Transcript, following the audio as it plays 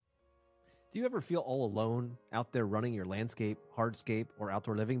Do you ever feel all alone out there running your landscape, hardscape, or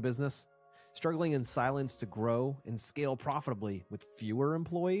outdoor living business? Struggling in silence to grow and scale profitably with fewer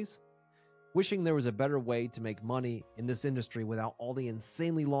employees? Wishing there was a better way to make money in this industry without all the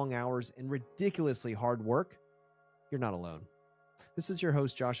insanely long hours and ridiculously hard work? You're not alone. This is your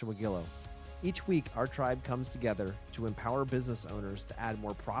host, Joshua Gillow. Each week, our tribe comes together to empower business owners to add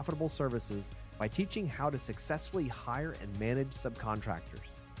more profitable services by teaching how to successfully hire and manage subcontractors.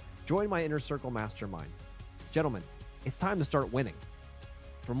 Join my Inner Circle Mastermind. Gentlemen, it's time to start winning.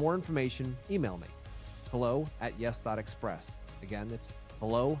 For more information, email me, hello@yes.express. Again, it's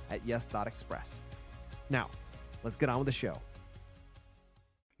hello@yes.express. Now, let's get on with the show.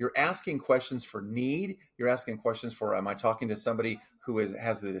 You're asking questions for need. You're asking questions for, am I talking to somebody who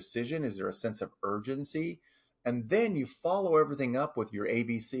has the decision? Is there a sense of urgency? And then you follow everything up with your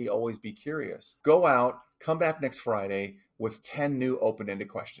ABC, always be curious. Go out, come back next Friday with 10 new open-ended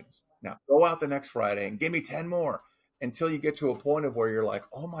questions. Now, go out the next Friday and give me 10 more until you get to a point of where you're like,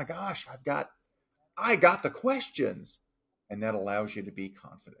 oh my gosh, I got the questions. And that allows you to be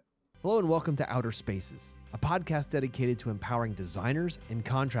confident. Hello and welcome to Outer Spaces, a podcast dedicated to empowering designers and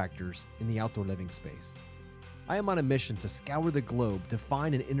contractors in the outdoor living space. I am on a mission to scour the globe to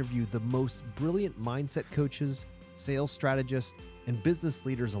find and interview the most brilliant mindset coaches, sales strategists, and business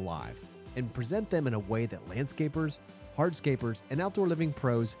leaders alive, and present them in a way that landscapers, hardscapers, and outdoor living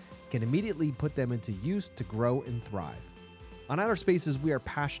pros can immediately put them into use to grow and thrive. On Outer Spaces, we are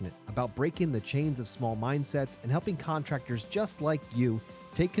passionate about breaking the chains of small mindsets and helping contractors just like you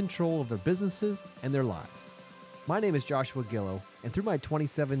take control of their businesses and their lives. My name is Joshua Gillow, and through my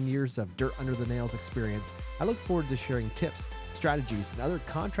 27 years of dirt under the nails experience, I look forward to sharing tips, strategies, and other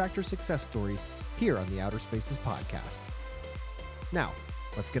contractor success stories here on the Outer Spaces podcast. Now,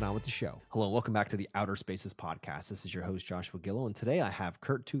 let's get on with the show. Hello, and welcome back to the Outer Spaces podcast. This is your host, Joshua Gillow, and today I have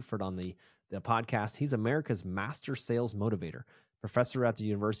Curt Tueffert on the podcast. He's America's Master Sales Motivator, professor at the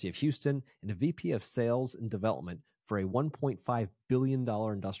University of Houston, and a VP of Sales and Development for a $1.5 billion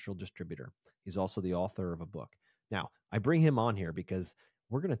industrial distributor. He's also the author of a book. Now, I bring him on here because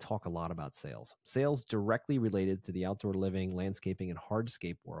we're going to talk a lot about sales directly related to the outdoor living, landscaping, and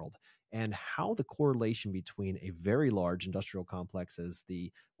hardscape world, and how the correlation between a very large industrial complex as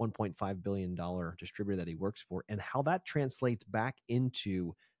the $1.5 billion distributor that he works for, and how that translates back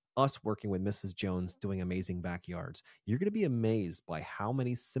into us working with Mrs. Jones doing amazing backyards. You're going to be amazed by how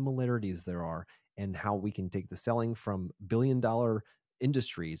many similarities there are and how we can take the selling from billion-dollar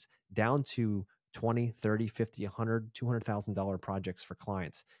industries down to 20, 30, 50, 100, $200,000 projects for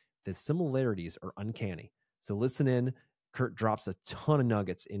clients. The similarities are uncanny. So listen in. Curt drops a ton of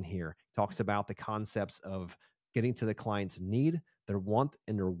nuggets in here. Talks about the concepts of getting to the client's need, their want,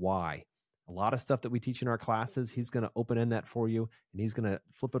 and their why. A lot of stuff that we teach in our classes, he's going to open end that for you, and he's going to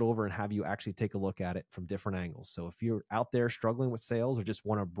flip it over and have you actually take a look at it from different angles. So if you're out there struggling with sales or just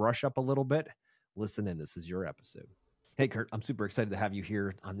want to brush up a little bit, listen in. This is your episode. Hey, Curt, I'm super excited to have you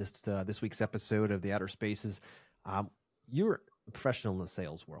here on this week's episode of the Outer Spaces. You're a professional in the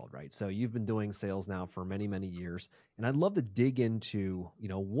sales world, right? So you've been doing sales now for many, many years, and I'd love to dig into,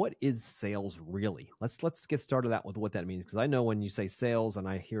 what is sales really? Let's get started out with what that means, because I know when you say sales, and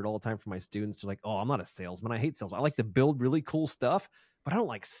I hear it all the time from my students, they're like, "Oh, I'm not a salesman. I hate sales. I like to build really cool stuff, but I don't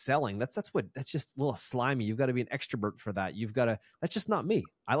like selling. That's just a little slimy. You've got to be an extrovert for that. That's just not me.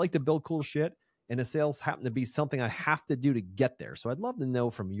 I like to build cool shit." And the sales happen to be something I have to do to get there. So I'd love to know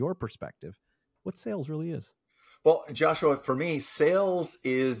from your perspective what sales really is. Well, Joshua, for me, sales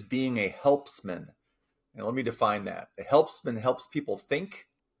is being a helpsman. And let me define that. A helpsman helps people think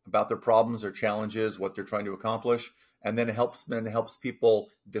about their problems or challenges, what they're trying to accomplish. And then a helpsman helps people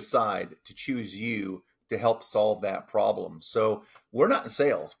decide to choose you to help solve that problem. So we're not in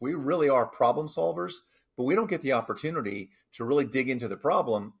sales. We really are problem solvers, but we don't get the opportunity to really dig into the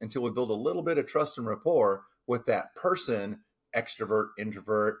problem until we build a little bit of trust and rapport with that person, extrovert,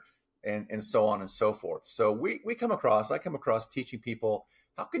 introvert, and so on and so forth. So I come across teaching people,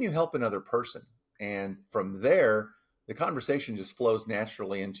 how can you help another person? And from there, the conversation just flows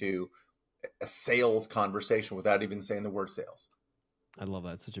naturally into a sales conversation without even saying the word sales. I love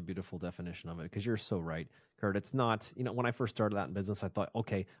that. It's such a beautiful definition of it, because you're so right, Curt. It's not, when I first started out in business, I thought,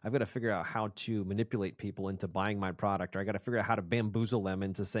 okay, I've got to figure out how to manipulate people into buying my product, or I got to figure out how to bamboozle them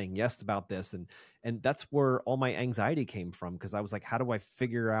into saying yes about this. And that's where all my anxiety came from, because I was like, how do I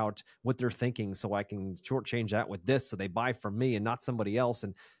figure out what they're thinking so I can shortchange that with this so they buy from me and not somebody else?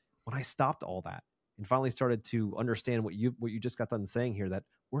 And when I stopped all that and finally started to understand what you just got done saying here, that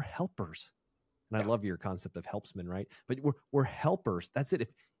we're helpers. And I love your concept of helpsman, right? But we're helpers. That's it.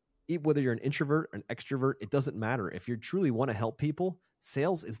 Whether you're an introvert or an extrovert, it doesn't matter. If you truly want to help people,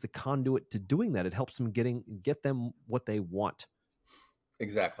 sales is the conduit to doing that. It helps them get them what they want.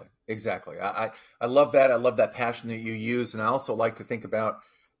 Exactly. Exactly. I love that. I love that passion that you use. And I also like to think about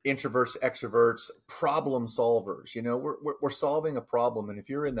introverts, extroverts, problem solvers. You know, we're solving a problem. And if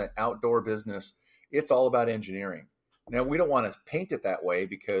you're in the outdoor business, it's all about engineering. Now, we don't want to paint it that way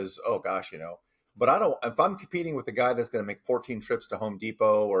because, oh gosh, you know, but if I'm competing with a guy that's going to make 14 trips to Home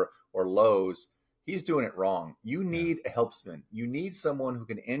Depot or Lowe's, he's doing it wrong. You need a helpsman. You need someone who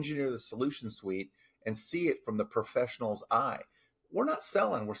can engineer the solution suite and see it from the professional's eye. We're not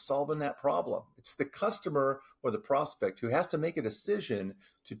selling, we're solving that problem. It's the customer or the prospect who has to make a decision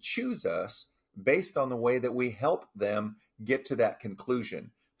to choose us based on the way that we help them get to that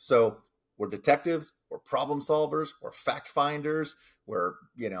conclusion. So we're detectives, we're problem solvers, we're fact finders, we're,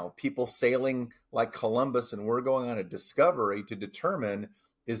 you know, people sailing like Columbus, and we're going on a discovery to determine,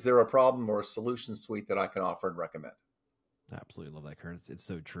 is there a problem or a solution suite that I can offer and recommend? Absolutely love that, Curt. It's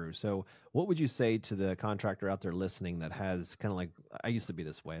so true. So what would you say to the contractor out there listening that has kind of like, I used to be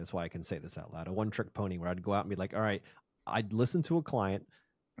this way, that's why I can say this out loud, a one-trick pony where I'd go out and be like, all right, I'd listen to a client,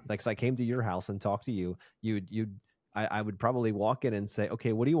 like, so I came to your house and talked to you, I would probably walk in and say,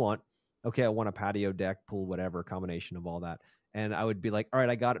 okay, what do you want? Okay, I want a patio, deck, pool, whatever, combination of all that. And I would be like, all right,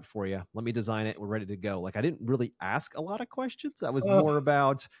 I got it for you. Let me design it. We're ready to go. Like, I didn't really ask a lot of questions. I was more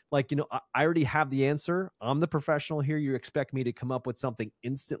about like, you know, I already have the answer. I'm the professional here. You expect me to come up with something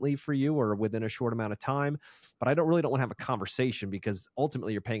instantly for you or within a short amount of time. But I don't want to have a conversation because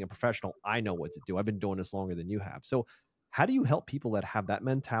ultimately you're paying a professional. I know what to do. I've been doing this longer than you have. So how do you help people that have that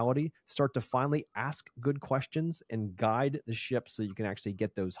mentality start to finally ask good questions and guide the ship so you can actually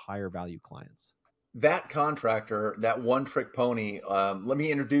get those higher value clients? That contractor, that one trick pony, let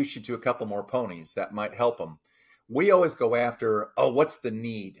me introduce you to a couple more ponies that might help them. We always go after, oh, what's the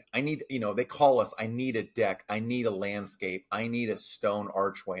need? I need, you know, they call us, I need a deck, I need a landscape, I need a stone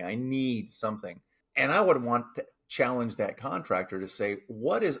archway, I need something. And I would want to challenge that contractor to say,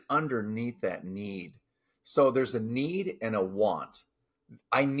 what is underneath that need? So there's a need and a want.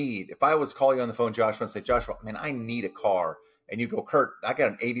 I need, if I was calling you on the phone, Joshua, and say, Joshua, man, I need a car. And you go, Curt, I got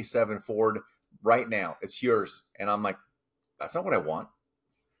an 87 Ford right now. It's yours. And I'm like, that's not what I want.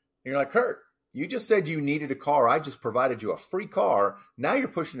 And you're like, Curt, you just said you needed a car. I just provided you a free car. Now you're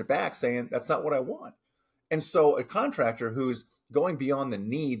pushing it back saying that's not what I want. And so a contractor who's going beyond the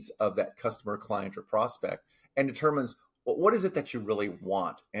needs of that customer, client, or prospect and determines, well, what is it that you really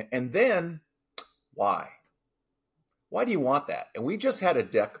want? And then why? Why do you want that? And we just had a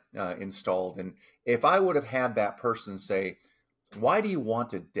deck installed. And if I would have had that person say, why do you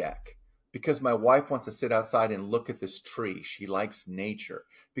want a deck? Because my wife wants to sit outside and look at this tree. She likes nature.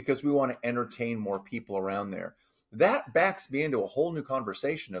 Because we want to entertain more people around there. That backs me into a whole new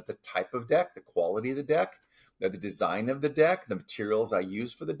conversation of the type of deck, the quality of the deck, the design of the deck, the materials I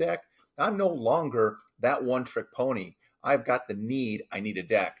use for the deck. I'm no longer that one trick pony. I've got the need, I need a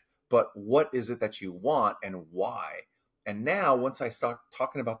deck. But what is it that you want and why? And now once I start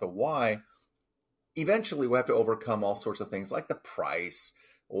talking about the why, eventually we'll have to overcome all sorts of things like the price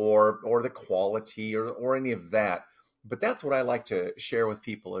or the quality or any of that. But that's what I like to share with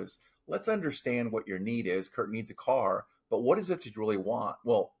people is let's understand what your need is. Curt needs a car, but what is it that you really want?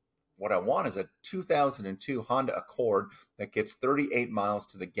 Well, what I want is a 2002 Honda Accord that gets 38 miles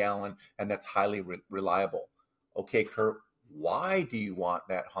to the gallon and that's highly reliable. Okay, Curt, why do you want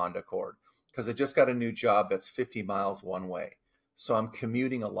that Honda Accord? Because I just got a new job that's 50 miles one way. So I'm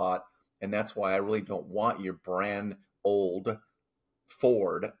commuting a lot. And that's why I really don't want your brand old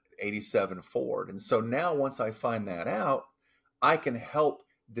Ford, 87 Ford. And so now once I find that out, I can help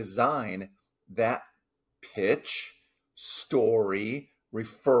design that pitch, story,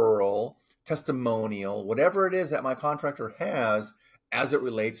 referral, testimonial, whatever it is that my contractor has as it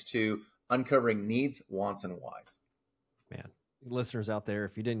relates to uncovering needs, wants, and whys. Man, listeners out there,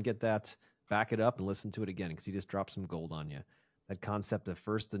 if you didn't get that, back it up and listen to it again because he just dropped some gold on you. That concept of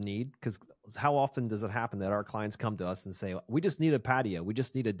first the need, because how often does it happen that our clients come to us and say, we just need a patio, we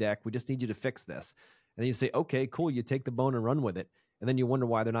just need a deck, we just need you to fix this. And then you say, okay, cool. You take the bone and run with it. And then you wonder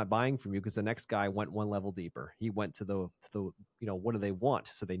why they're not buying from you because the next guy went one level deeper. He went to the what do they want?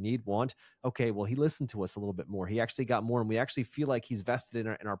 So they need, want. Okay, well, he listened to us a little bit more. He actually got more, and we actually feel like he's vested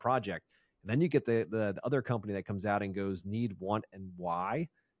in our project. And then you get the other company that comes out and goes need, want, and why,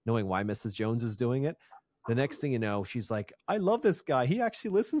 knowing why Mrs. Jones is doing it. The next thing you know, she's like, I love this guy. He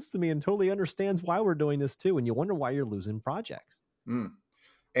actually listens to me and totally understands why we're doing this too. And you wonder why you're losing projects. Mm.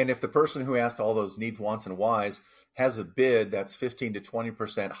 And if the person who asked all those needs, wants, and whys has a bid that's 15 to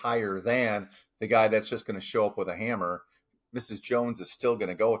 20% higher than the guy that's just going to show up with a hammer, Mrs. Jones is still going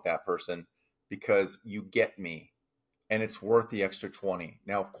to go with that person because you get me. and it's worth the extra 20.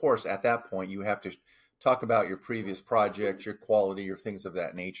 Now, of course, at that point, you have to talk about your previous project, your quality, your things of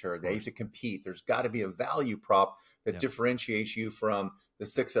that nature. They have to compete. There's got to be a value prop that differentiates you from the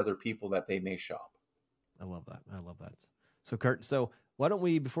 6 other people that they may shop. I love that. I love that. So Curt, why don't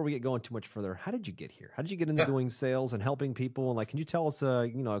we, before we get going too much further, how did you get here? How did you get into doing sales and helping people? And like, can you tell us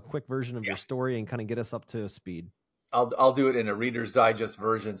a quick version of your story and kind of get us up to speed? I'll do it in a Reader's Digest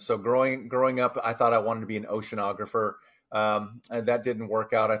version. So growing up, I thought I wanted to be an oceanographer. And that didn't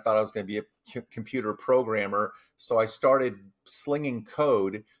work out. I thought I was going to be a computer programmer. So I started slinging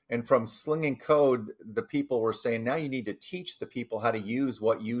code. And from slinging code, the people were saying, now you need to teach the people how to use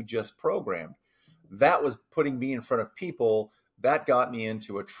what you just programmed. That was putting me in front of people. That got me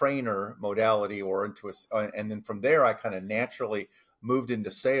into a trainer modality and then from there, I kind of naturally moved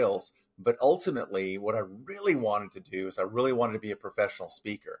into sales. But ultimately, what I really wanted to do is I really wanted to be a professional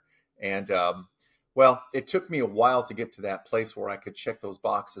speaker. And well, it took me a while to get to that place where I could check those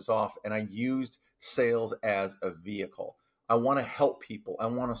boxes off. And I used sales as a vehicle. I want to help people. I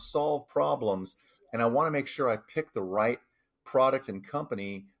want to solve problems. And I want to make sure I pick the right product and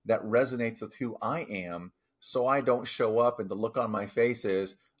company that resonates with who I am, so I don't show up and the look on my face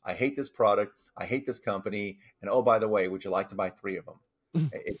is, I hate this product, I hate this company, and oh, by the way, would you like to buy 3 of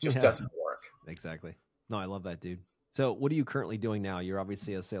them? It just doesn't work. Exactly. No, I love that, dude. So what are you currently doing now? You're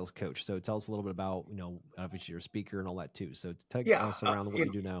obviously a sales coach. So tell us a little bit about, obviously you're a speaker and all that too. So take us around what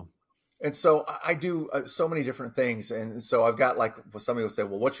you do now. And so I do so many different things. And so I've got somebody will say,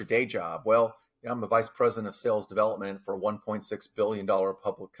 well, what's your day job? Well, I'm a vice president of sales development for a $1.6 billion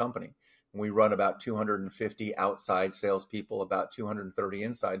public company. And we run about 250 outside salespeople, about 230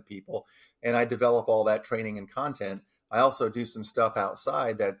 inside people. And I develop all that training and content. I also do some stuff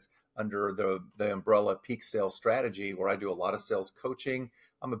outside that's under the umbrella Peak Sales Strategy, where I do a lot of sales coaching.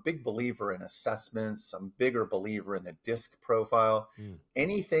 I'm a big believer in assessments. I'm a bigger believer in the DISC profile.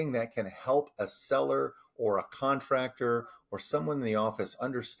 Anything that can help a seller or a contractor or someone in the office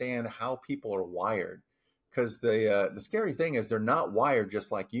understand how people are wired. Because the scary thing is they're not wired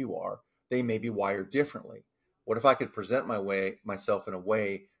just like you are. They may be wired differently. What if I could present myself in a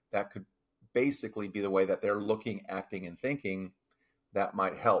way that could basically be the way that they're looking, acting, and thinking? That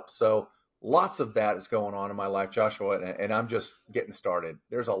might help. So lots of that is going on in my life, Joshua, and I'm just getting started.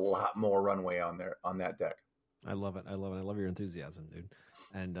 There's a lot more runway on that deck. I love it. I love it. I love your enthusiasm, dude.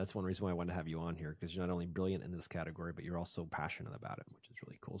 And that's one reason why I wanted to have you on here, because you're not only brilliant in this category, but you're also passionate about it, which is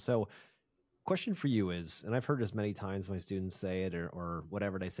really cool. So question for you is, and I've heard this many times, my students say it or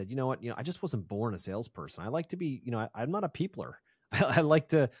whatever, they said, I just wasn't born a salesperson. I like to be, I'm not a peopler. I like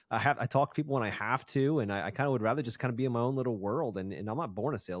to, I talk to people when I have to, and I kind of would rather just kind of be in my own little world. And I'm not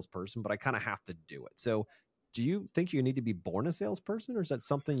born a salesperson, but I kind of have to do it. So do you think you need to be born a salesperson, or is that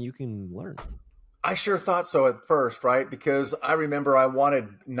something you can learn? I sure thought so at first, right? Because I remember I wanted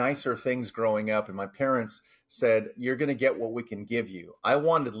nicer things growing up, and my parents said, you're going to get what we can give you. I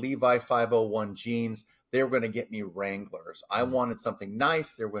wanted Levi 501 jeans. They were going to get me Wranglers. I wanted something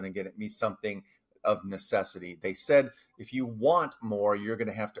nice. They were going to get me something of necessity. They said, if you want more, you're going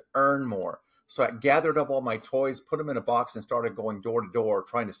to have to earn more. So I gathered up all my toys, put them in a box, and started going door to door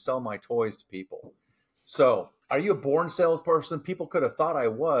trying to sell my toys to people. So are you a born salesperson? People could have thought I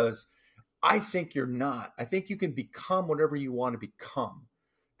was. I think you're not. I think you can become whatever you want to become.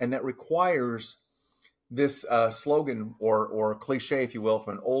 And that requires this slogan or cliche, if you will,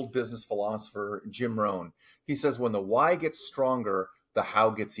 from an old business philosopher, Jim Rohn. He says, when the why gets stronger, the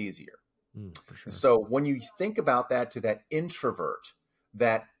how gets easier. For sure. So when you think about that to that introvert,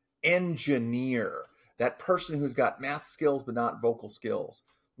 that engineer, that person who's got math skills but not vocal skills,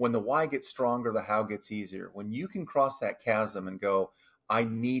 when the why gets stronger, the how gets easier. When you can cross that chasm and go, I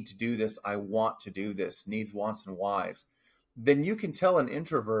need to do this, I want to do this, needs, wants, and whys, then you can tell an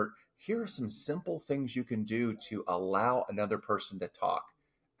introvert, here are some simple things you can do to allow another person to talk.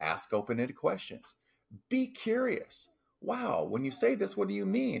 Ask open-ended questions. Be curious. Wow, when you say this, what do you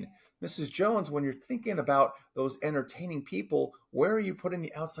mean? Mrs. Jones, when you're thinking about those entertaining people, where are you putting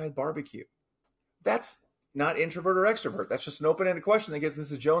the outside barbecue? That's not introvert or extrovert. That's just an open-ended question that gets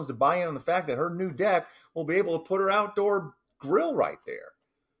Mrs. Jones to buy in on the fact that her new deck will be able to put her outdoor grill right there.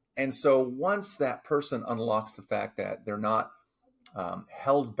 And so once that person unlocks the fact that they're not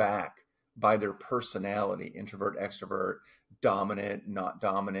held back by their personality, introvert, extrovert, dominant, not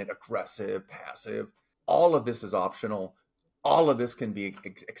dominant, aggressive, passive, all of this is optional. All of this can be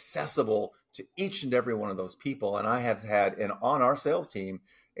accessible to each and every one of those people. And I have had, on our sales team,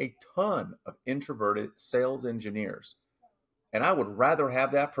 a ton of introverted sales engineers. And I would rather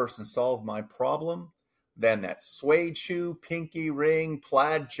have that person solve my problem than that suede shoe, pinky ring,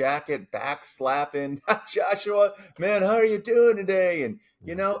 plaid jacket, back slapping. Joshua, man, how are you doing today? And,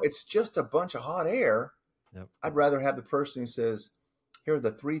 it's just a bunch of hot air. Yep. I'd rather have the person who says, here are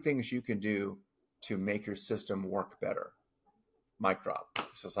the 3 things you can do to make your system work better. Mic drop.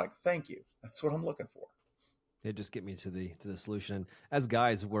 It's just like, thank you. That's what I'm looking for. They just get me to the solution. And as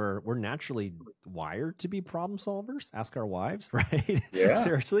guys, we're naturally wired to be problem solvers. Ask our wives, right? Yeah.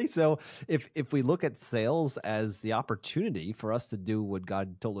 Seriously. So if we look at sales as the opportunity for us to do what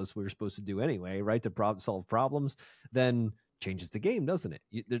God told us we were supposed to do anyway, right? To solve problems, then changes the game, doesn't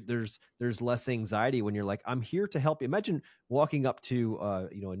it? There's less anxiety when you're like, I'm here to help you. Imagine walking up to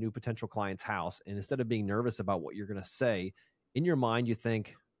a new potential client's house, and instead of being nervous about what you're going to say, in your mind you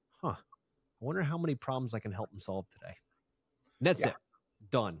think, I wonder how many problems I can help them solve today. And that's it.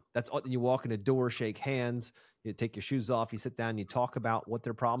 Done. That's all. You walk in the door, shake hands, you take your shoes off, you sit down, you talk about what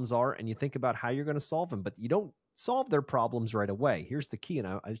their problems are, and you think about how you're going to solve them. But you don't solve their problems right away. Here's the key, and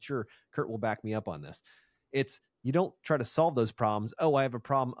I'm sure Curt will back me up on this. It's you don't try to solve those problems. Oh, I have a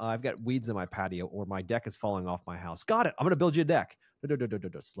problem. I've got weeds in my patio, or my deck is falling off my house. Got it. I'm going to build you a deck.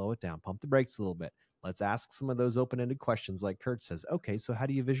 Slow it down. Pump the brakes a little bit. Let's ask some of those open-ended questions like Curt says. Okay, so how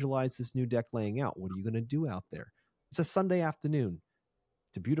do you visualize this new deck laying out? What are you going to do out there? It's a Sunday afternoon.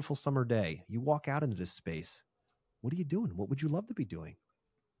 It's a beautiful summer day. You walk out into this space. What are you doing? What would you love to be doing?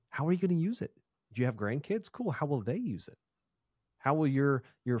 How are you going to use it? Do you have grandkids? Cool. How will they use it? How will your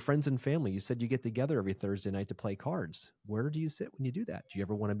friends and family? You said you get together every Thursday night to play cards. Where do you sit when you do that? Do you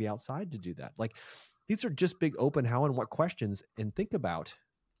ever want to be outside to do that? Like, these are just big open how and what questions. And think about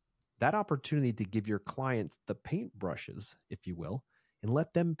that opportunity to give your clients the paintbrushes, if you will, and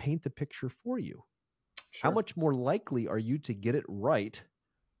let them paint the picture for you. Sure. How much more likely are you to get it right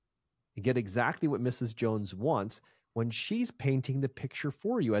and get exactly what Mrs. Jones wants when she's painting the picture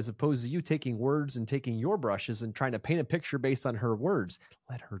for you, as opposed to you taking words and taking your brushes and trying to paint a picture based on her words?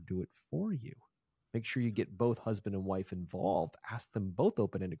 Let her do it for you. Make sure you get both husband and wife involved. Ask them both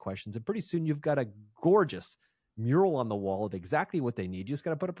open-ended questions, and pretty soon you've got a gorgeous mural on the wall of exactly what they need. You just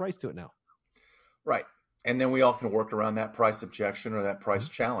got to put a price to it now. Right. And then we all can work around that price objection or that price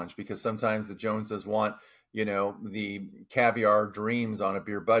challenge, because sometimes the Joneses want, the caviar dreams on a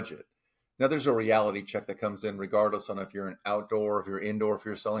beer budget. Now there's a reality check that comes in regardless on if you're an outdoor, if you're indoor, if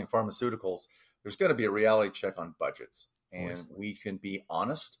you're selling pharmaceuticals. There's going to be a reality check on budgets, and we can be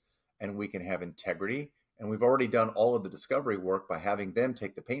honest and we can have integrity. And we've already done all of the discovery work by having them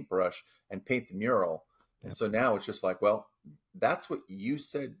take the paintbrush and paint the mural. And so now it's just like, well, that's what you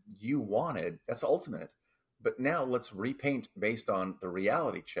said you wanted. That's ultimate. But now let's repaint based on the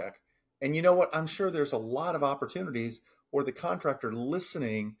reality check. And you know what? I'm sure there's a lot of opportunities where the contractor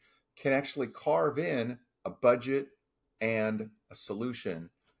listening can actually carve in a budget and a solution.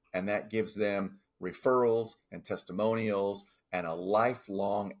 And that gives them referrals and testimonials and a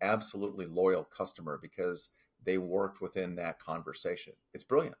lifelong, absolutely loyal customer because they worked within that conversation. It's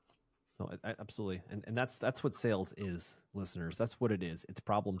brilliant. No, absolutely. And that's what sales is, listeners. That's what it is. It's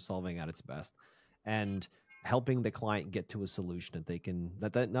problem solving at its best, and helping the client get to a solution that they can,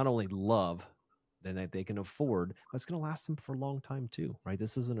 that not only love, then that they can afford, but it's going to last them for a long time too, right?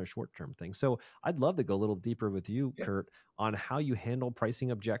 This isn't a short-term thing. So I'd love to go a little deeper with you, Curt, on how you handle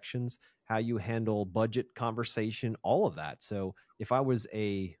pricing objections, how you handle budget conversation, all of that. So if I was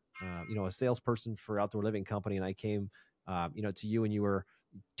a salesperson for Outdoor Living Company and I came, to you and you were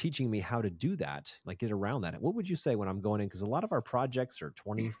teaching me how to do that, like get around that, what would you say when I'm going in? Because a lot of our projects are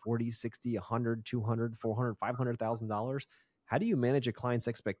 20, 40, 60, 100, 200, 400, $500,000. How do you manage a client's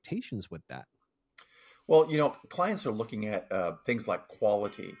expectations with that? Well, clients are looking at things like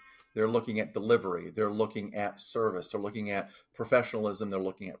quality. They're looking at delivery. They're looking at service. They're looking at professionalism. They're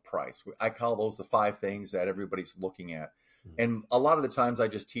looking at price. I call those the 5 things that everybody's looking at. And a lot of the times I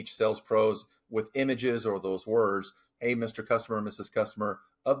just teach sales pros with images or those words. Hey, Mr. Customer, Mrs. Customer,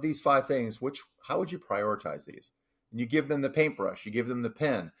 of these 5 things, how would you prioritize these? And you give them the paintbrush, you give them the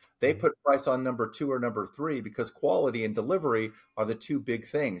pen. They put price on number 2 or number 3 because quality and delivery are the 2 big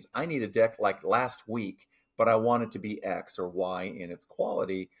things. I need a deck like last week, but I want it to be X or Y in its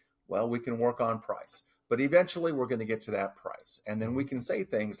quality. Well, we can work on price, but eventually we're going to get to that price. And then we can say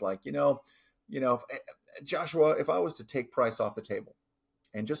things like, Joshua, if I was to take price off the table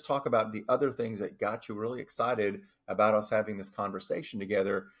and just talk about the other things that got you really excited about us having this conversation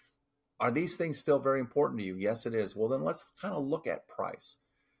together, are these things still very important to you? Yes, it is. Well, then let's kind of look at price.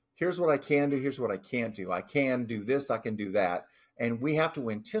 Here's what I can do. Here's what I can't do. I can do this. I can do that. And we have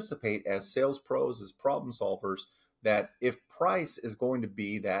to anticipate as sales pros, as problem solvers, that if price is going to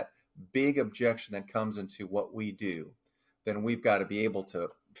be that big objection that comes into what we do, then we've got to be able to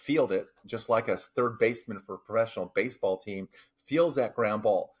field it, just like a third baseman for a professional baseball team fields that ground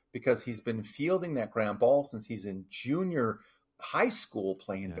ball, because he's been fielding that ground ball since he's in junior high school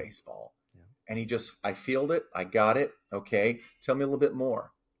playing baseball. Yeah. And I field it, I got it. Okay, tell me a little bit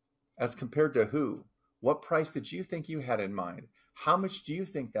more. As compared to who? What price did you think you had in mind? How much do you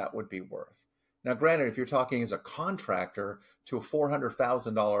think that would be worth? Now, granted, if you're talking as a contractor to a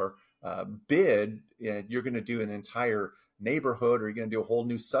 $400,000 bid, you're going to do an entire neighborhood, or you're going to do a whole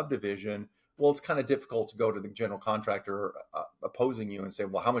new subdivision. Well, it's kind of difficult to go to the general contractor opposing you and say,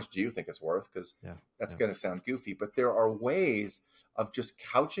 well, how much do you think it's worth? Because that's going to sound goofy. But there are ways of just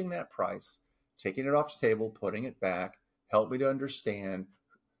couching that price, taking it off the table, putting it back, help me to understand,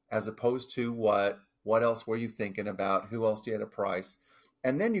 as opposed to what else were you thinking about? Who else do you have a price?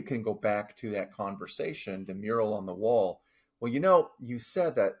 And then you can go back to that conversation, the mural on the wall. Well, you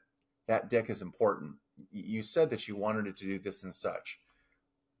said that deck is important. You said that you wanted it to do this and such.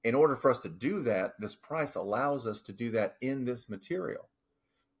 In order for us to do that, this price allows us to do that in this material.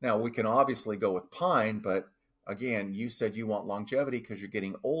 Now, we can obviously go with pine, but again, you said you want longevity because you're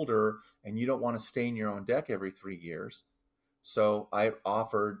getting older and you don't want to stain your own deck every 3 years. So I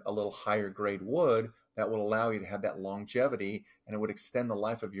offered a little higher grade wood that would allow you to have that longevity, and it would extend the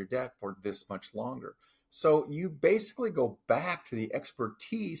life of your deck for this much longer. So you basically go back to the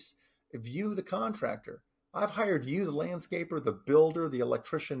expertise of you, the contractor. I've hired you, the landscaper, the builder, the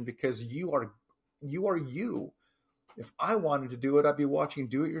electrician, because you are you. If I wanted to do it, I'd be watching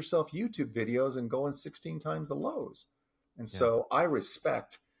do-it-yourself YouTube videos and going 16 times the Lowe's. And so I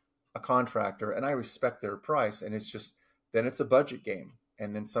respect a contractor and I respect their price. And then it's a budget game.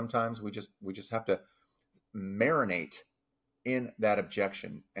 And then sometimes we just have to marinate in that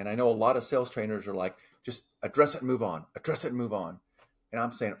objection. And I know a lot of sales trainers are like, just address it and move on, address it and move on. And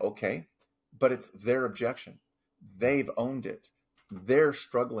I'm saying, okay, but it's their objection. They've owned it. They're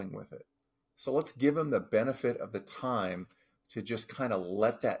struggling with it. So let's give them the benefit of the time to just kind of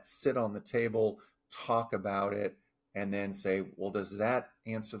let that sit on the table, talk about it, and then say, well, does that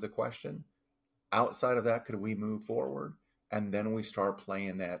answer the question? Outside of that, could we move forward? And then we start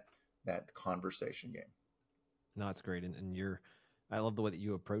playing that conversation game. No, it's great. And I love the way that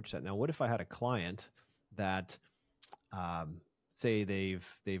you approach that. Now, what if I had a client that, say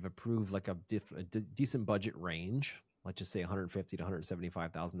they've approved like a decent budget range, let's just say $150,000 to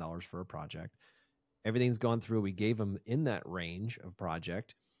 $175,000 for a project. Everything's gone through. We gave them in that range of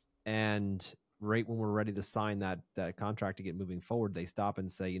project, and right when we're ready to sign that contract to get moving forward, they stop and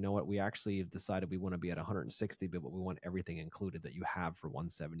say, you know what, we actually have decided we want to be at 160, but we want everything included that you have for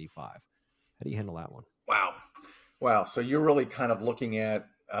 175. How do you handle that one? Wow. So you're really kind of looking at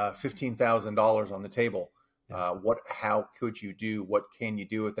 $15,000 on the table. Yeah. How could you do? What can you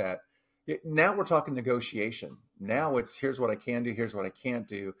do with that? Now we're talking negotiation. Now it's, here's what I can do. Here's what I can't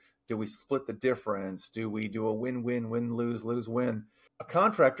do. Do we split the difference? Do we do a win-win, win-lose, lose-win? A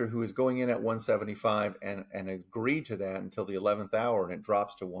contractor who is going in at 175 and agreed to that until the 11th hour and it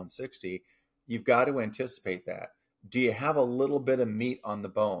drops to 160, you've got to anticipate that. Do you have a little bit of meat on the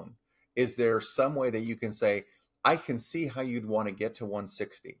bone? Is there some way that you can say, I can see how you'd want to get to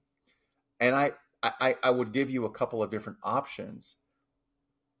 160? And I would give you a couple of different options,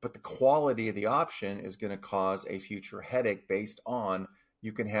 but the quality of the option is going to cause a future headache based on,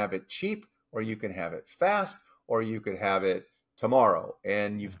 you can have it cheap, or you can have it fast, or you could have it tomorrow.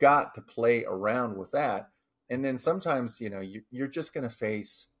 And you've got to play around with that. And then sometimes, you're just going to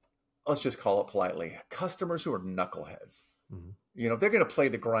face, let's just call it politely, customers who are knuckleheads. Mm-hmm. They're going to play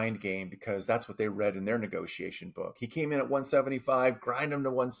the grind game because that's what they read in their negotiation book. He came in at 175, grind him to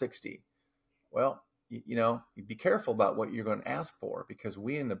 160. Well, you be careful about what you're going to ask for, because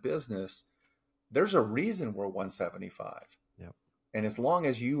we in the business, there's a reason we're 175. Yep. And as long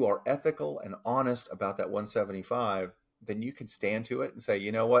as you are ethical and honest about that 175, then you can stand to it and say,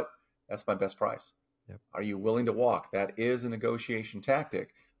 you know what, that's my best price. Yep. Are you willing to walk? That is a negotiation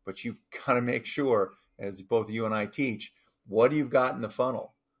tactic, but you've got to make sure, as both you and I teach, what do you've got in the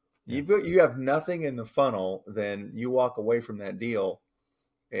funnel? Yeah. You have nothing in the funnel, then you walk away from that deal.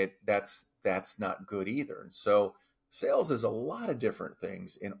 That's not good either. And so sales is a lot of different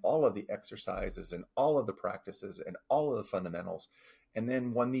things in all of the exercises and all of the practices and all of the fundamentals. And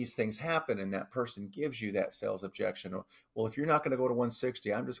then when these things happen and that person gives you that sales objection, well, if you're not going to go to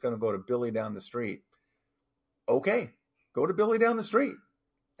 160, I'm just going to go to Billy down the street. Okay, go to Billy down the street.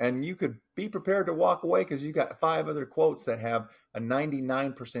 And you could be prepared to walk away because you got 5 other quotes that have a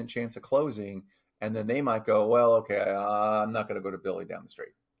 99% chance of closing. And then they might go, well, okay, I'm not going to go to Billy down the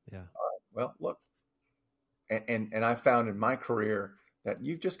street. Yeah. All right. Well, look, and I found in my career that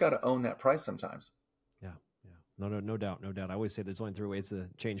you've just got to own that price sometimes. Yeah. No doubt, no doubt. I always say there's only three ways to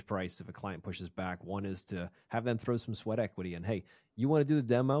change price if a client pushes back. One is to have them throw some sweat equity in. Hey, you want to do the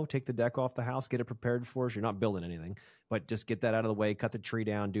demo, take the deck off the house, get it prepared for us. You're not building anything, but just get that out of the way, cut the tree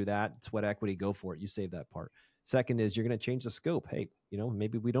down, do that, sweat equity, go for it. You save that part. Second is you're going to change the scope. Hey,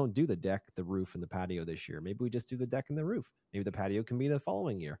 maybe we don't do the deck, the roof, and the patio this year. Maybe we just do the deck and the roof. Maybe the patio can be the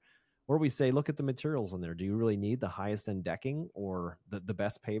following year. Or we say, look at the materials in there. Do you really need the highest end decking or the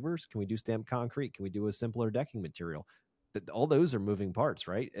best pavers? Can we do stamped concrete? Can we do a simpler decking material? All those are moving parts,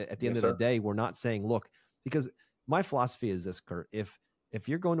 right? At the end of the day, we're not saying, look, because my philosophy is this, Curt, if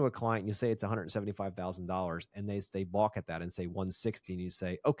you're going to a client and you say it's $175,000 and they balk at that and say 160 and you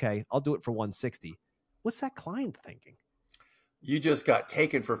say, okay, I'll do it for 160. What's that client thinking? You just got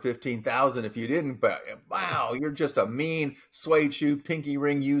taken for 15,000 if you didn't. But wow, you're just a mean suede shoe, pinky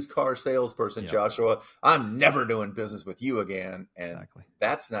ring, used car salesperson, yep. Joshua. I'm never doing business with you again. And exactly.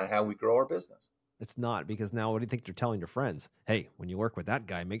 That's not how we grow our business. It's not, because now what do you think you're telling your friends? Hey, when you work with that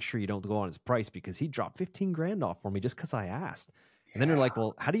guy, make sure you don't go on his price because he dropped 15 grand off for me just because I asked. And then you're like,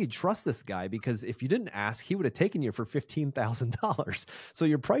 well, how do you trust this guy? Because if you didn't ask, he would have taken you for $15,000. So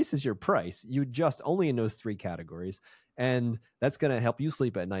your price is your price. You adjust only in those three categories. And that's going to help you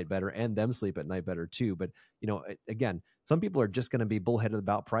sleep at night better and them sleep at night better too. But, again, some people are just going to be bullheaded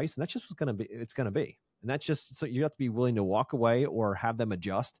about price, and that's just what's going to be. It's going to be. And that's just, so you have to be willing to walk away or have them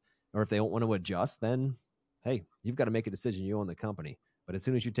adjust. Or if they don't want to adjust, then, hey, you've got to make a decision. You own the company. But as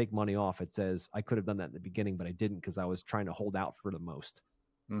soon as you take money off, it says, I could have done that in the beginning, but I didn't because I was trying to hold out for the most.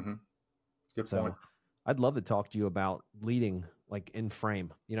 Mm-hmm. Good point. I'd love to talk to you about leading, like in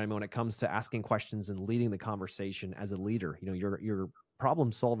frame. When it comes to asking questions and leading the conversation as a leader, you're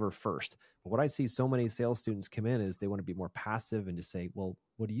problem solver first. But what I see so many sales students come in is they want to be more passive and just say, well,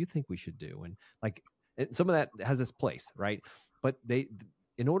 what do you think we should do? And some of that has its place, right? But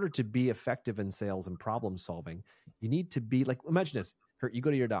in order to be effective in sales and problem solving, you need to be like, imagine this, Curt, you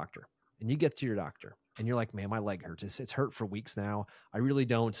go to your doctor and you get to your doctor and you're like, man, my leg hurts. It's hurt for weeks now. I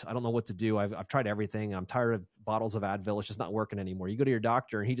don't know what to do. I've tried everything. I'm tired of bottles of Advil. It's just not working anymore. You go to your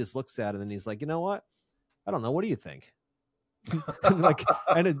doctor and he just looks at it and he's like, you know what? I don't know. What do you think?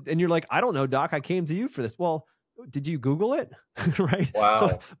 and you're like, I don't know, doc. I came to you for this. Well, did you Google it? Right. Wow.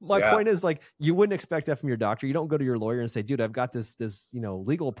 So my point is, like, you wouldn't expect that from your doctor. You don't go to your lawyer and say, dude, I've got this,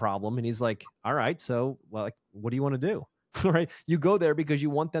 legal problem. And he's like, all right, so what do you want to do? Right. You go there because you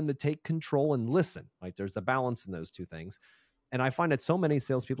want them to take control and listen. Like, there's a balance in those two things. And I find that so many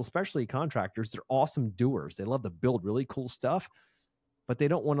salespeople, especially contractors, they're awesome doers. They love to build really cool stuff, but they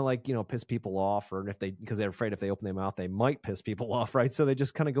don't want to piss people off, or because they're afraid if they open their mouth, they might piss people off. Right. So they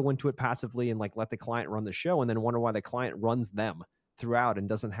just kind of go into it passively and let the client run the show and then wonder why the client runs them throughout and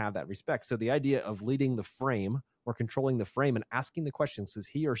doesn't have that respect. So the idea of leading the frame or controlling the frame and asking the questions, because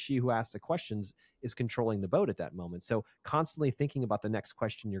he or she who asks the questions is controlling the boat at that moment. So constantly thinking about the next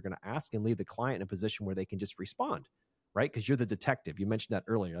question you're going to ask and leave the client in a position where they can just respond, right? Because you're the detective. You mentioned that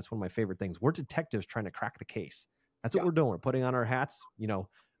earlier. That's one of my favorite things. We're detectives trying to crack the case. That's what we're doing. We're putting on our hats.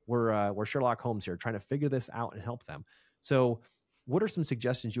 We're Sherlock Holmes here, trying to figure this out and help them. So what are some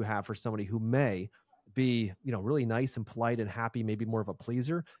suggestions you have for somebody who may be, really nice and polite and happy, maybe more of a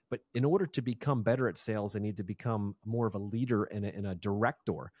pleaser, but in order to become better at sales, they need to become more of a leader and a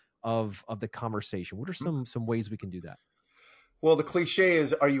director of the conversation? What are some ways we can do that? Well, the cliche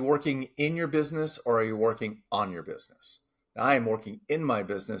is, are you working in your business or are you working on your business? I am working in my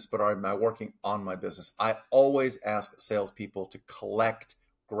business, but am I working on my business? I always ask salespeople to collect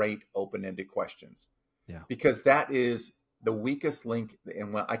great open-ended questions, because that is the weakest link.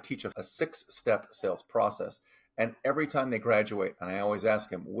 And when I teach a 6-step sales process, and every time they graduate, and I always ask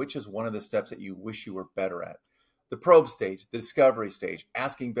them, which is one of the steps that you wish you were better at? The probe stage, the discovery stage,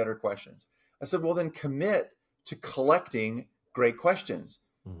 asking better questions. I said, well, then commit to collecting great questions.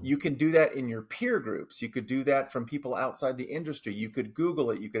 You can do that in your peer groups. You could do that from people outside the industry. You could Google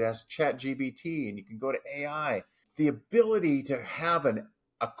it. You could ask ChatGPT, and you can go to AI. The ability to have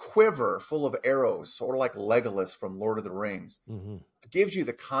a quiver full of arrows, sort of like Legolas from Lord of the Rings, gives you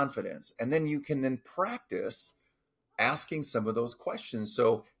the confidence. And then you can practice asking some of those questions.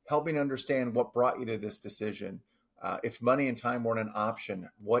 So helping understand what brought you to this decision. If money and time weren't an option,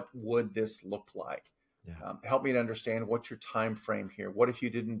 what would this look like? Help me to understand what's your time frame here. What if you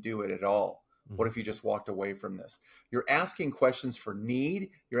didn't do it at all? What if you just walked away from this? You're asking questions for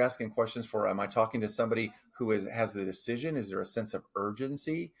need. You're asking questions for, am I talking to somebody who has the decision? Is there a sense of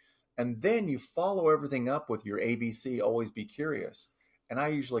urgency? And then you follow everything up with your ABC, always be curious. And I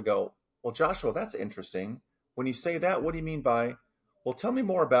usually go, well, Joshua, that's interesting. When you say that, what do you mean by, well, tell me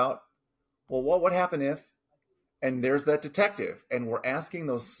more about, well, what would happen if? And there's that detective. And we're asking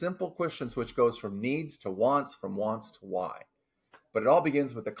those simple questions, which goes from needs to wants, from wants to why. But it all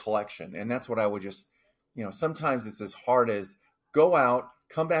begins with a collection. And that's what I would just, sometimes it's as hard as go out,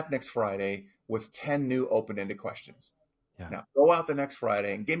 come back next Friday with 10 new open-ended questions. Yeah. Now go out the next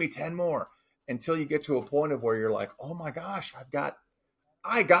Friday and give me 10 more until you get to a point of where you're like, oh my gosh,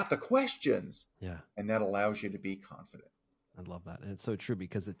 I got the questions. Yeah. And that allows you to be confident. I love that. And it's so true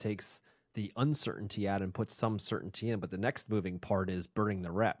because it takes the uncertainty out and puts some certainty in. But the next moving part is burning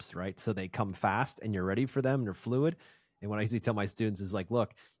the reps, right? So they come fast and you're ready for them. They're fluid. And what I usually tell my students is like,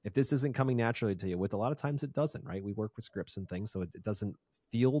 look, if this isn't coming naturally to you, with a lot of times it doesn't, right? We work with scripts and things, so it doesn't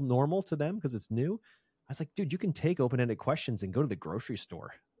feel normal to them because it's new. I was like, dude, you can take open-ended questions and go to the grocery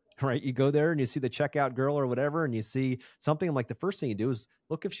store, right? You go there and you see the checkout girl or whatever, and you see something. I'm like, the first thing you do is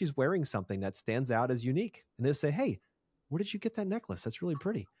look if she's wearing something that stands out as unique. And they'll say, hey, where did you get that necklace? That's really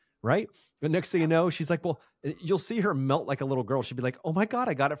pretty. Right. The next thing you know, she's like, well, you'll see her melt like a little girl. She'd be like, oh my God,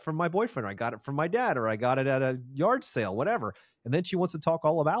 I got it from my boyfriend, or I got it from my dad, or I got it at a yard sale, whatever. And then she wants to talk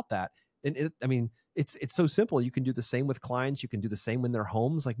all about that. And it's so simple. You can do the same with clients. You can do the same in their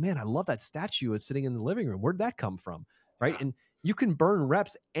homes. Like, man, I love that statue. It's sitting in the living room. Where'd that come from? Right. And you can burn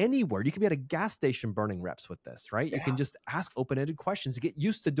reps anywhere. You can be at a gas station burning reps with this, right? Yeah. You can just ask open-ended questions to get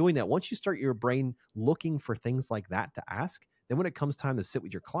used to doing that. Once you start your brain looking for things like that to ask, then when it comes time to sit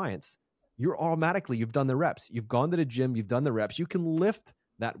with your clients, you've done the reps. You've gone to the gym, you've done the reps. You can lift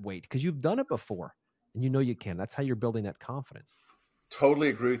that weight because you've done it before and you can. That's how you're building that confidence. Totally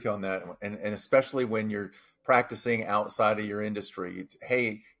agree with you on that. And especially when you're practicing outside of your industry.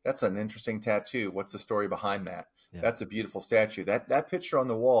 Hey, that's an interesting tattoo. What's the story behind that? Yeah. That's a beautiful statue. That picture on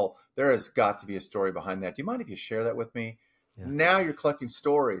the wall, there has got to be a story behind that. Do you mind if you share that with me? Yeah. Now you're collecting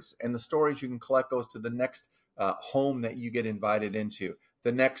stories, and the stories you can collect goes to the next home that you get invited into,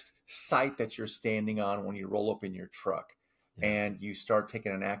 the next site that you're standing on when you roll up in your truck, and you start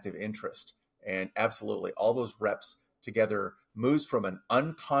taking an active interest. And absolutely, all those reps together moves from an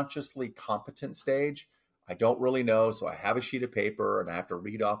unconsciously competent stage. I don't really know, so I have a sheet of paper and I have to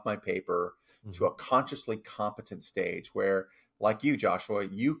read off my paper, to a consciously competent stage where, like you, Joshua,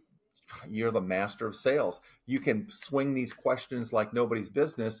 you're the master of sales. You can swing these questions like nobody's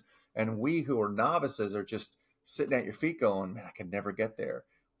business. And we who are novices are just sitting at your feet going, man, I could never get there.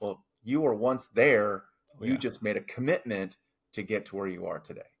 Well, you were once there. You just made a commitment to get to where you are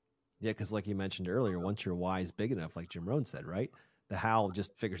today. Yeah, because like you mentioned earlier, once your why is big enough, like Jim Rohn said, right? The how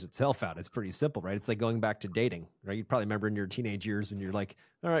just figures itself out. It's pretty simple, right? It's like going back to dating, right? You probably remember in your teenage years when you're like,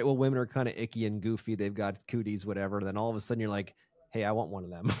 all right, well, women are kind of icky and goofy. They've got cooties, whatever. And then all of a sudden you're like, hey, I want one of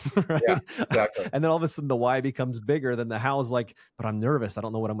them, right? Yeah, exactly. And then all of a sudden the why becomes bigger than the how is like, but I'm nervous. I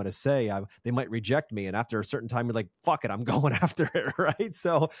don't know what I'm going to say. They might reject me. And after a certain time, you're like, fuck it, I'm going after it, right?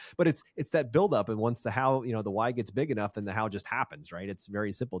 So, but it's that buildup. And once the how, the why gets big enough, then the how just happens, right? It's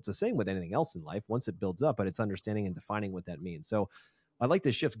very simple. It's the same with anything else in life. Once it builds up, but it's understanding and defining what that means. So I'd like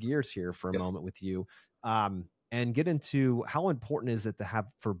to shift gears here for a moment with you and get into how important is it to have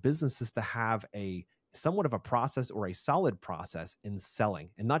for businesses to have a somewhat of a process or a solid process in selling,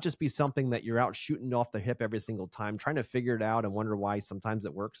 and not just be something that you're out shooting off the hip every single time, trying to figure it out and wonder why sometimes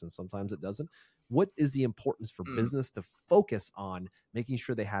it works and sometimes it doesn't. What is the importance for business to focus on making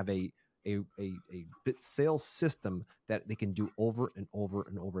sure they have a sales system that they can do over and over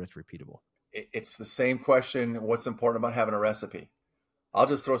and over that's repeatable? It's the same question. What's important about having a recipe? I'll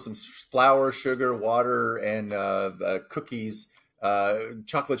just throw some flour, sugar, water, and cookies,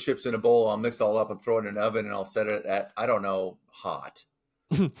 chocolate chips in a bowl. I'll mix it all up and throw it in an oven, and I'll set it at, I don't know, hot.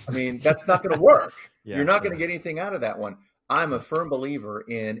 I mean, that's not going to work. You're not going to get anything out of that one. I'm a firm believer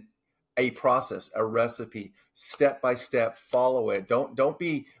in a process, a recipe, step by step, follow it. Don't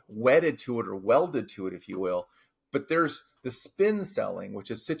be wedded to it or welded to it, if you will. But there's the spin selling,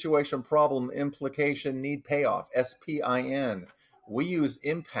 which is situation, problem, implication, need, payoff, SPIN. We use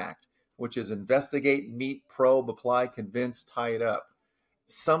impact, which is investigate, meet, probe, apply, convince, tie it up.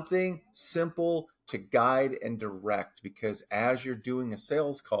 Something simple to guide and direct, because as you're doing a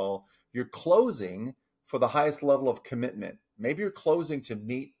sales call, you're closing for the highest level of commitment. Maybe you're closing to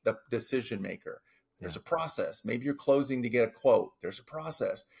meet the decision maker. There's a process. Maybe you're closing to get a quote. There's a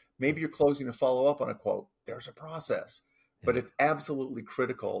process. Maybe you're closing to follow up on a quote. There's a process. But it's absolutely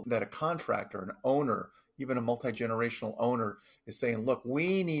critical that a contractor, an owner, even a multi-generational owner is saying, look,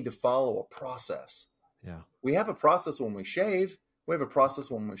 we need to follow a process. Yeah. We have a process when we shave. We have a process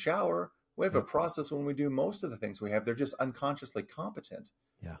when we shower. We have a process when we do most of the things we have. They're just unconsciously competent.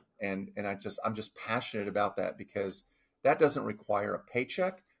 Yeah. And I'm just passionate about that, because that doesn't require a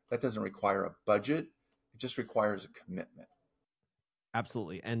paycheck. That doesn't require a budget. It just requires a commitment.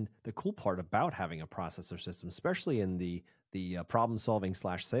 Absolutely. And the cool part about having a process or system, especially in the problem solving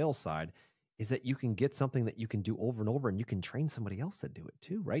slash sales side, is that you can get something that you can do over and over, and you can train somebody else to do it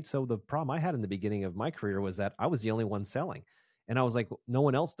too, right? So the problem I had in the beginning of my career was that I was the only one selling, and I was like, no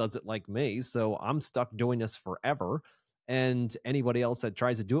one else does it like me, so I'm stuck doing this forever. And anybody else that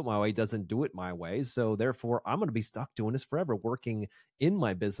tries to do it my way doesn't do it my way. So therefore, I'm going to be stuck doing this forever, working in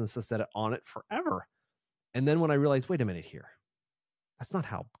my business instead of on it forever. And then when I realized, wait a minute here, that's not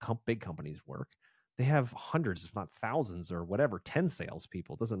how big companies work. They have hundreds, if not thousands or whatever, 10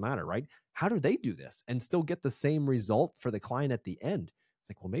 salespeople. It doesn't matter, right? How do they do this and still get the same result for the client at the end? It's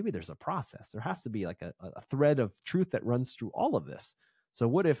like, well, maybe there's a process. There has to be like a thread of truth that runs through all of this. So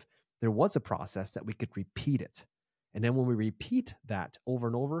what if there was a process that we could repeat it? And then when we repeat that over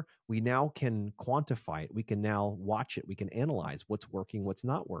and over, we now can quantify it. We can now watch it. We can analyze what's working, what's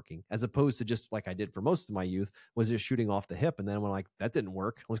not working, as opposed to just like I did for most of my youth, was just shooting off the hip. And then when like, that didn't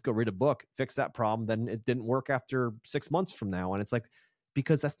work, let's go read a book, fix that problem. Then it didn't work after 6 months from now. And it's like,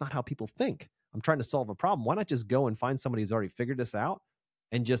 because that's not how people think. I'm trying to solve a problem. Why not just go and find somebody who's already figured this out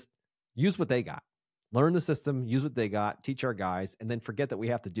and just use what they got? Learn the system, use what they got, teach our guys, and then forget that we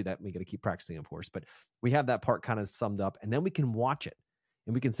have to do that. We got to keep practicing, of course, but we have that part kind of summed up, and then we can watch it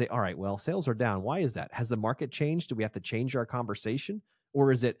and we can say, all right, well, sales are down. Why is that? Has the market changed? Do we have to change our conversation?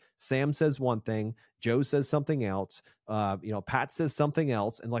 Or is it Sam says one thing, Joe says something else, Pat says something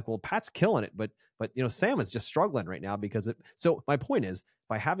else, and like, well, Pat's killing it, but Sam is just struggling right now because it. So my point is,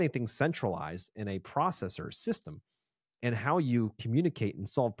 by having things centralized in a processor system and how you communicate and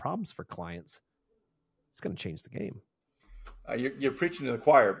solve problems for clients, it's going to change the game. You're preaching to the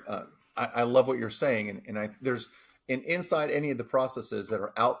choir. I love what you're saying, and there's inside any of the processes that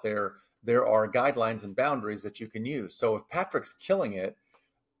are out there, there are guidelines and boundaries that you can use. So if Patrick's killing it,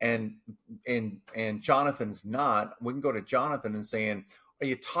 and Jonathan's not, we can go to Jonathan and saying, "Are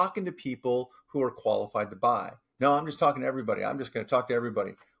you talking to people who are qualified to buy?" No, I'm just talking to everybody. I'm just going to talk to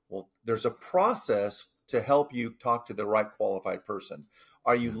everybody. Well, there's a process to help you talk to the right qualified person.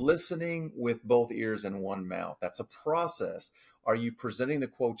 Are you listening with both ears and one mouth? That's a process. Are you presenting the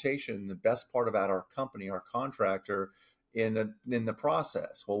quotation, the best part about our company, our contractor, in the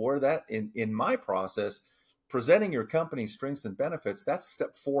process? Well, where that in my process, presenting your company's strengths and benefits, that's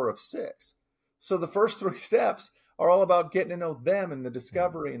step 4 of 6. So the first 3 steps are all about getting to know them and the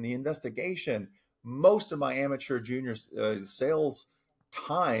discovery and the investigation. Most of my amateur junior sales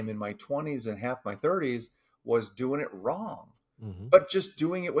time in my 20s and half my 30s was doing it wrong. But just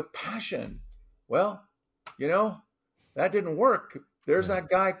doing it with passion. Well, that didn't work. There's that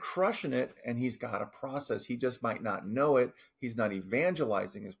guy crushing it, and he's got a process. He just might not know it. He's not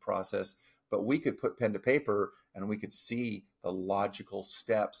evangelizing his process, but we could put pen to paper and we could see the logical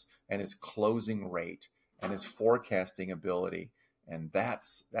steps and his closing rate and his forecasting ability. And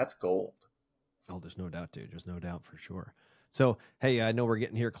that's gold. Oh, there's no doubt, dude. There's no doubt for sure. So, hey, I know we're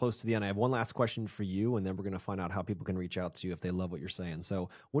getting here close to the end. I have one last question for you, and then we're going to find out how people can reach out to you if they love what you're saying. So,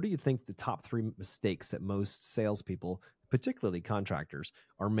 what do you think the top 3 mistakes that most salespeople, particularly contractors,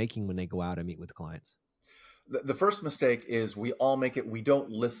 are making when they go out and meet with clients? The first mistake is we all make it. We don't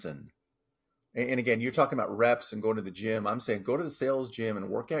listen. And again, you're talking about reps and going to the gym. I'm saying go to the sales gym and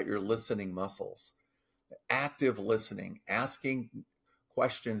work out your listening muscles. Active listening, asking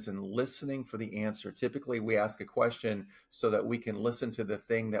questions and listening for the answer. Typically, we ask a question so that we can listen to the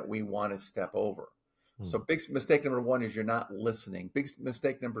thing that we want to step over. So big mistake number 1 is you're not listening. Big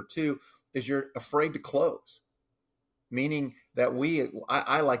mistake number 2 is you're afraid to close, meaning that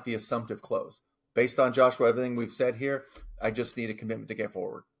I like the assumptive close. Based on Joshua, everything we've said here, I just need a commitment to get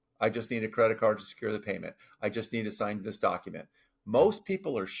forward. I just need a credit card to secure the payment. I just need to sign this document. Most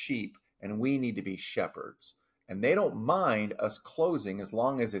people are sheep, and we need to be shepherds. And they don't mind us closing as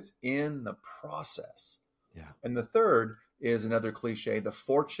long as it's in the process. Yeah. And the third is another cliche. The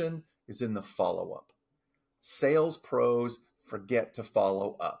fortune is in the follow-up. Sales pros forget to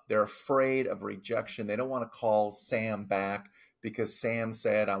follow up. They're afraid of rejection. They don't want to call Sam back because Sam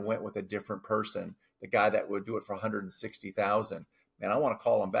said I went with a different person, the guy that would do it for $160,000. And I want to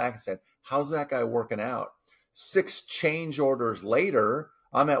call him back and say, how's that guy working out? 6 change orders later,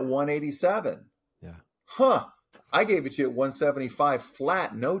 I'm at 187. Yeah. I gave it to you at 175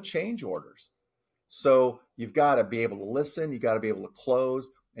 flat, no change orders. So you've got to be able to listen, you got to be able to close,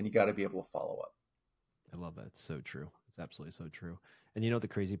 and you got to be able to follow up. I love that. It's so true. It's absolutely so true. And the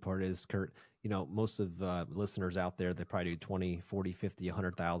crazy part is, Curt, most of listeners out there, they probably do 20, 40, 50,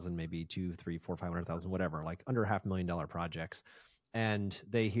 100,000, maybe 2, 3, 4, 500,000, whatever, like under $500,000 projects. And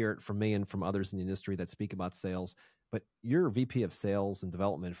they hear it from me and from others in the industry that speak about sales. But you're VP of sales and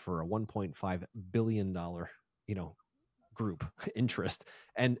development for a $1.5 billion, group interest.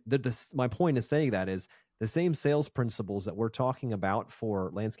 And my point is saying that is the same sales principles that we're talking about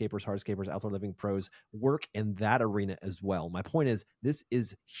for landscapers, hardscapers, outdoor living pros work in that arena as well. My point is, this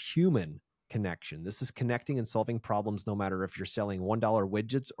is human connection. This is connecting and solving problems, no matter if you're selling $1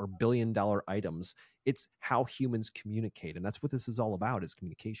 widgets or billion-dollar items. It's how humans communicate. And that's what this is all about, is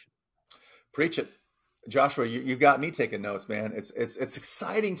communication. Preach it. Joshua, you got me taking notes, man. It's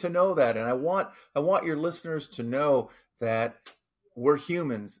exciting to know that. And I want your listeners to know that we're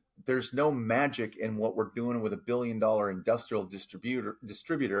humans. There's no magic in what we're doing with $1 billion industrial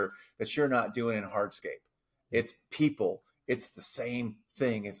distributor that you're not doing in hardscape. It's people. It's the same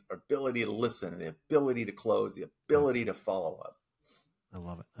thing. It's our ability to listen, the ability to close, the ability to follow up. I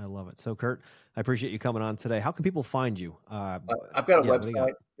love it. I love it. So, Curt, I appreciate you coming on today. How can people find you? I've got a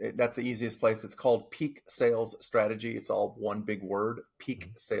website. That's the easiest place. It's called Peak Sales Strategy. It's all one big word,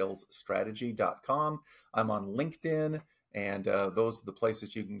 peaksalesstrategy.com. I'm on LinkedIn, and those are the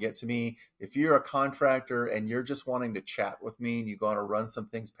places you can get to me. If you're a contractor and you're just wanting to chat with me and you want to run some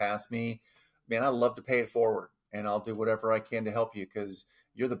things past me, man, I'd love to pay it forward, and I'll do whatever I can to help you, because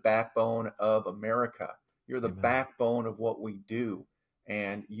you're the backbone of America. You're the backbone of what we do.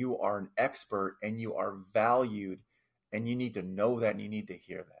 And you are an expert, and you are valued, and you need to know that, and you need to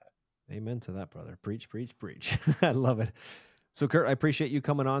hear that. Amen to that, brother. Preach, preach, preach. I love it. So, Curt, I appreciate you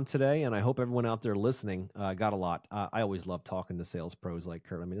coming on today, and I hope everyone out there listening got a lot. I always love talking to sales pros like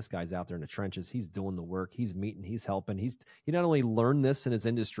Curt. I mean, this guy's out there in the trenches. He's doing the work. He's meeting. He's helping. He not only learned this in his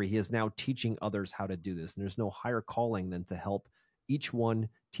industry, he is now teaching others how to do this. And there's no higher calling than to help each one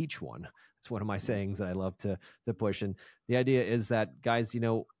teach one. It's one of my sayings that I love to push. And the idea is that, guys,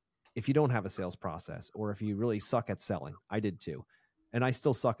 if you don't have a sales process, or if you really suck at selling, I did too. And I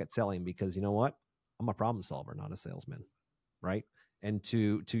still suck at selling, because you know what? I'm a problem solver, not a salesman, right? And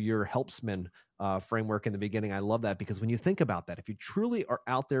to your helpsman framework in the beginning, I love that, because when you think about that, if you truly are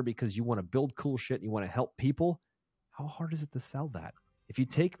out there because you want to build cool shit and you want to help people, how hard is it to sell that? If you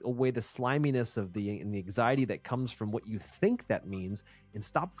take away the sliminess of the anxiety that comes from what you think that means, and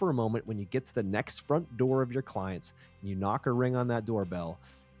stop for a moment when you get to the next front door of your clients and you knock or ring on that doorbell,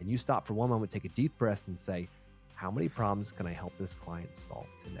 and you stop for one moment, take a deep breath and say, how many problems can I help this client solve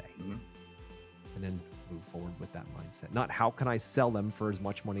today? Mm-hmm. And then move forward with that mindset. Not how can I sell them for as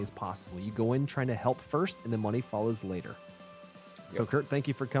much money as possible. You go in trying to help first, and the money follows later. Yep. So, Curt, thank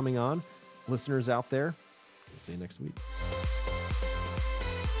you for coming on. Listeners out there, we'll see you next week.